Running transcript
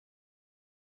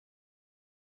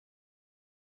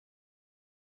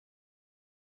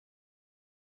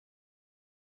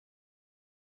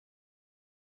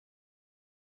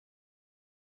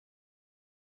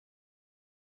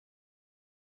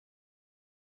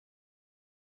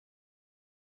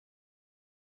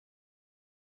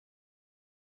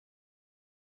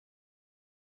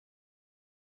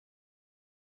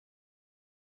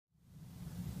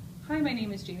Hi, my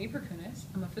name is Jamie Perkunis.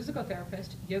 I'm a physical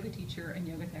therapist, yoga teacher, and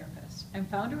yoga therapist. I'm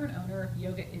founder and owner of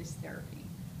Yoga is Therapy.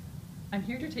 I'm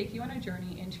here to take you on a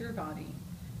journey into your body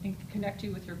and connect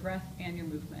you with your breath and your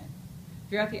movement.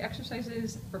 Throughout the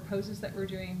exercises or poses that we're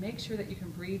doing, make sure that you can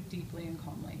breathe deeply and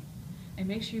calmly. And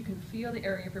make sure you can feel the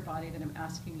area of your body that I'm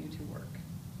asking you to work.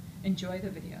 Enjoy the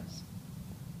videos.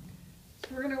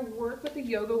 So we're going to work with the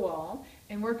yoga wall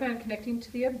and work on connecting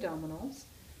to the abdominals.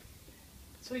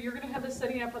 So you're going to have this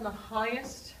setting up on the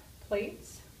highest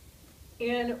plates,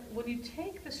 and when you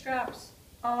take the straps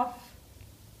off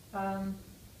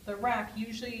the rack,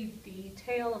 usually the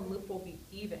tail and loop will be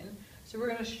even. So we're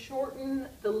going to shorten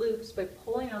the loops by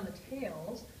pulling on the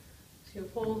tails. So you'll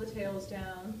pull the tails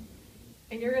down,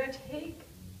 and you're going to take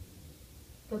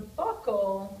the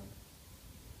buckle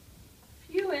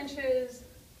a few inches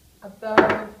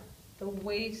above the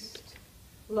waist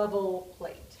level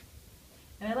plate.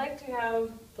 And I like to have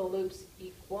the loops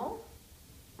equal.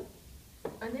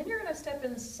 And then you're going to step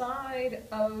inside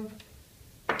of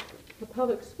the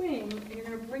pelvic swing and you're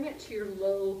going to bring it to your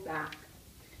low back.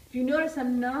 If you notice,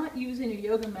 I'm not using a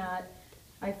yoga mat.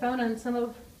 I found on some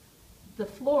of the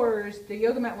floors, the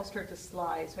yoga mat will start to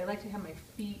slide. So I like to have my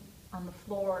feet on the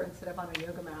floor instead of on a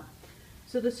yoga mat.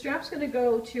 So the strap's going to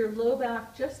go to your low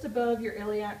back just above your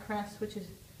iliac crest, which is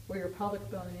where your pelvic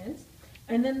bone is.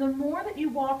 And then the more that you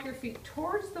walk your feet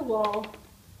towards the wall,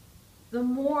 the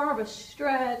more of a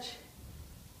stretch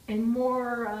and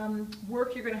more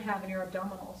work you're going to have in your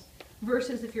abdominals.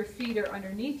 Versus if your feet are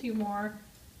underneath you more,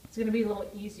 it's going to be a little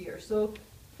easier. So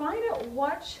find out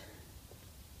which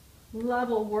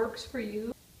level works for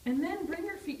you, and then bring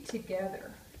your feet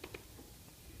together.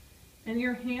 And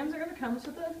your hands are going to come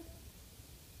to the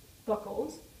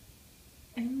buckles,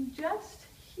 and just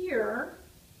here,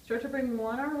 start to bring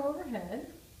one arm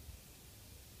overhead,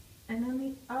 and then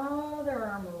the other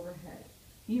arm overhead.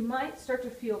 You might start to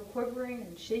feel quivering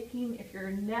and shaking. If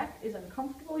your neck is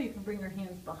uncomfortable, you can bring your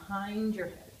hands behind your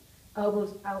head,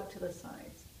 elbows out to the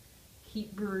sides.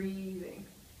 Keep breathing.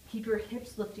 Keep your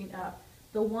hips lifting up.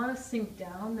 They'll want to sink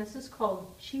down. This is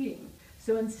called cheating.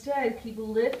 So instead, keep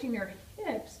lifting your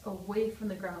hips away from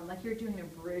the ground, like you're doing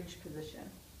a bridge position.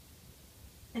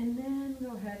 And then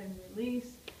go ahead and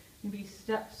release. Maybe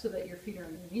step so that your feet are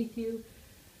underneath you,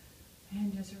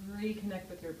 and just reconnect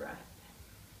with your breath.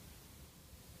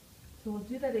 So we'll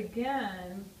do that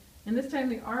again, and this time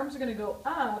the arms are going to go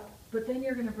up, but then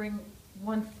you're going to bring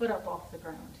one foot up off the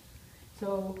ground.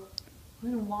 So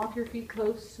we're going to walk your feet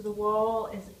close to the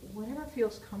wall as whatever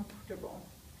feels comfortable.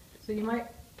 So you might,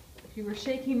 if you were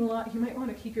shaking a lot, you might want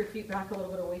to keep your feet back a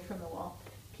little bit away from the wall.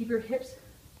 Keep your hips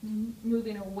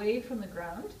moving away from the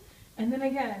ground. And then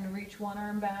again, reach one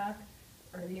arm back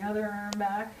or the other arm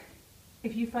back.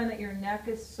 If you find that your neck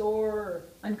is sore or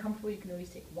uncomfortable, you can always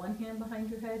take one hand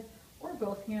behind your head or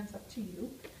both hands, up to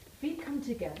you. Feet come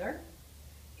together.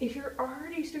 If you're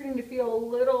already starting to feel a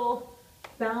little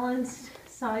balanced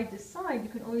side to side, you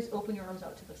can always open your arms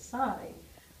out to the side.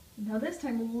 Now this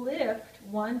time, lift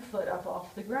one foot up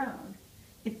off the ground.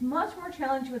 It's much more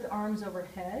challenging with arms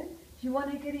overhead. If you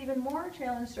want to get even more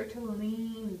challenged, start to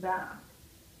lean back.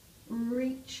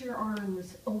 Reach your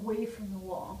arms away from the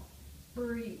wall.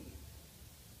 Breathe.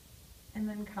 And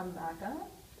then come back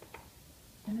up.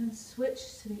 And then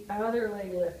switch to the other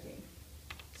leg lifting.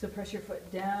 So press your foot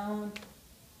down.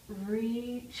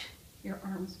 Reach your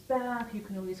arms back. You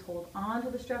can always hold on to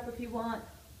the strap if you want.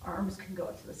 Arms can go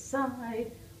out to the side.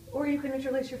 Or you can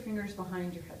interlace your fingers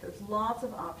behind your head. There's lots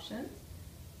of options.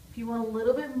 If you want a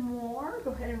little bit more,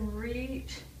 go ahead and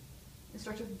reach and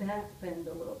start to back bend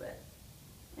a little bit.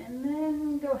 And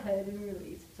then go ahead and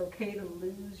release. It's okay to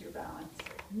lose your balance.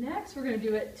 Next, we're going to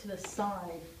do it to the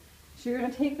side. So you're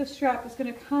going to take the strap. It's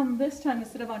going to come this time,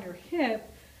 instead of on your hip,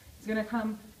 it's going to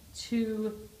come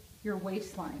to your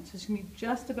waistline. So it's going to be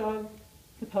just above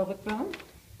the pelvic bone.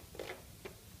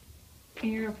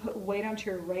 And you're going to put weight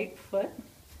onto your right foot.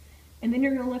 And then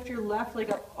you're going to lift your left leg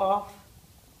up off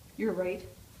your right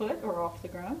foot or off the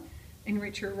ground. And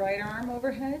reach your right arm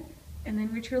overhead. And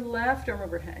then reach your left arm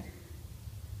overhead.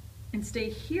 And stay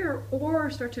here or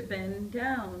start to bend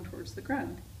down towards the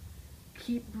ground.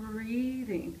 Keep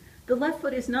breathing. The left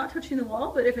foot is not touching the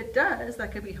wall, but if it does,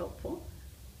 that could be helpful.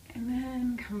 And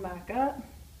then come back up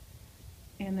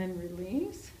and then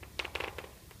release.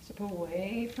 Step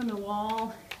away from the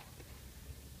wall.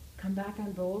 Come back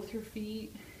on both your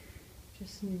feet.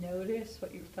 Just notice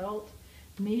what you felt.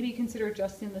 Maybe consider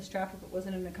adjusting the strap if it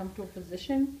wasn't in a comfortable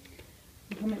position.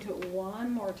 And come into it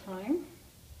one more time.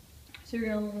 So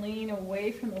you're going to lean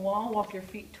away from the wall, walk your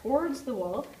feet towards the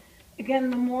wall. Again,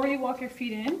 the more you walk your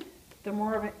feet in, the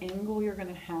more of an angle you're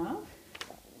going to have.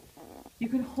 You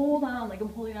can hold on, like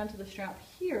I'm holding on to the strap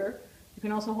here. You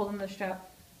can also hold on the strap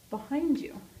behind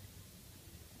you.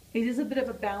 It is a bit of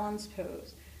a balance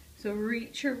pose. So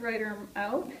reach your right arm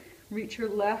out, reach your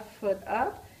left foot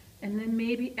up, and then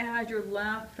maybe add your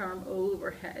left arm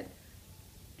overhead.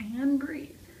 And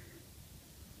breathe.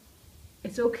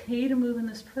 It's okay to move in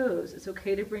this pose. It's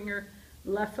okay to bring your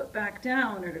left foot back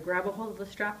down or to grab a hold of the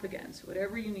strap again. So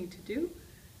whatever you need to do,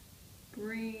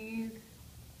 breathe.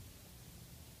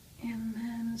 And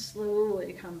then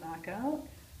slowly come back out.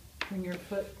 Bring your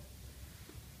foot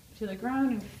to the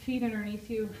ground and feet underneath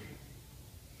you.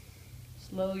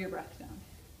 Slow your breath down.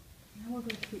 Now we'll go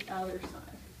to the other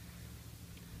side.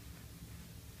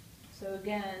 So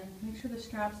again, make sure the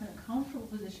strap's in a comfortable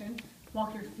position.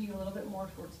 Walk your feet a little bit more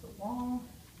towards the wall.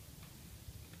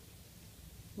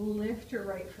 Lift your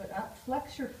right foot up,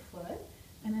 flex your foot,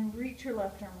 and then reach your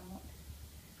left arm out.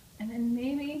 And then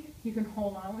maybe you can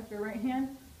hold on with your right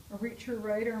hand or reach your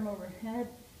right arm overhead.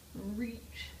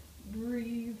 Reach,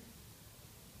 breathe.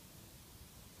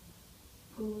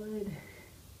 Good.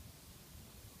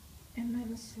 And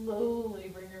then slowly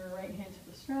bring your right hand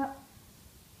to the strap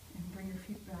and bring your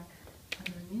feet back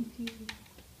underneath you.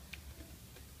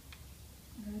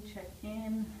 Good, check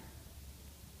in.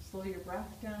 Slow your breath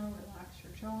down, relax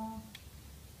your jaw. I'll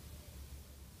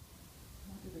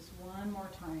do this one more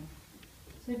time.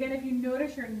 So again, if you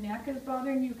notice your neck is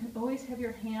bothering you, you can always have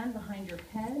your hand behind your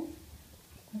head.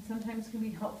 And sometimes can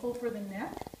be helpful for the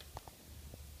neck.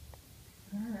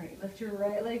 All right, lift your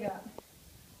right leg up.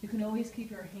 You can always keep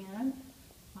your hand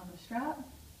on the strap.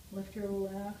 Lift your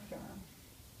left arm.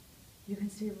 You can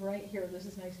stay right here. This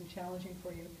is nice and challenging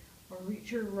for you. Or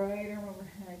reach your right arm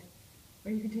overhead.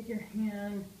 Or you can take your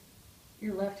hand,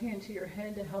 your left hand to your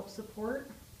head to help support.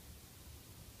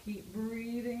 Keep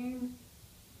breathing.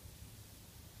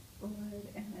 Good.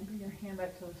 And then bring your hand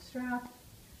back to the strap.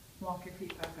 Walk your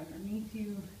feet back underneath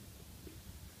you.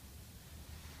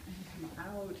 And come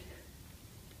out.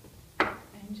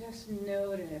 And just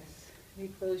notice. You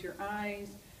close your eyes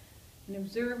and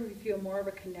observe if you feel more of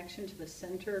a connection to the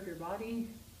center of your body.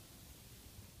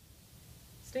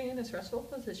 Stay in this restful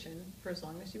position for as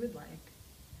long as you would like,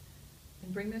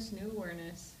 and bring this new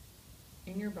awareness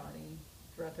in your body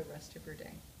throughout the rest of your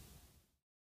day.